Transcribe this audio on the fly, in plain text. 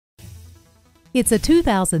It's a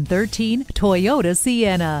 2013 Toyota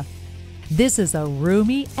Sienna. This is a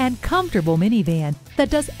roomy and comfortable minivan that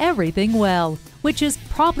does everything well, which is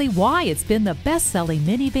probably why it's been the best-selling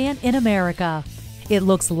minivan in America. It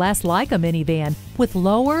looks less like a minivan with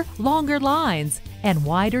lower, longer lines and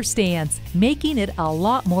wider stance, making it a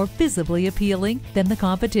lot more visibly appealing than the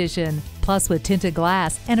competition. Plus, with tinted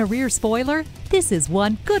glass and a rear spoiler, this is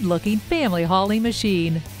one good-looking family hauling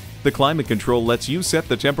machine. The climate control lets you set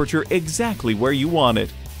the temperature exactly where you want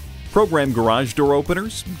it. Program garage door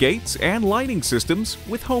openers, gates, and lighting systems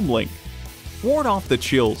with HomeLink. Ward off the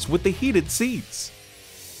chills with the heated seats.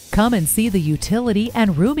 Come and see the utility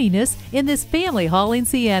and roominess in this family hauling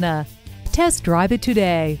Sienna. Test drive it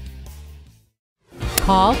today.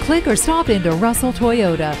 Call, click, or stop into Russell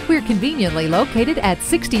Toyota. We're conveniently located at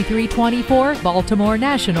 6324 Baltimore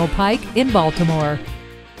National Pike in Baltimore.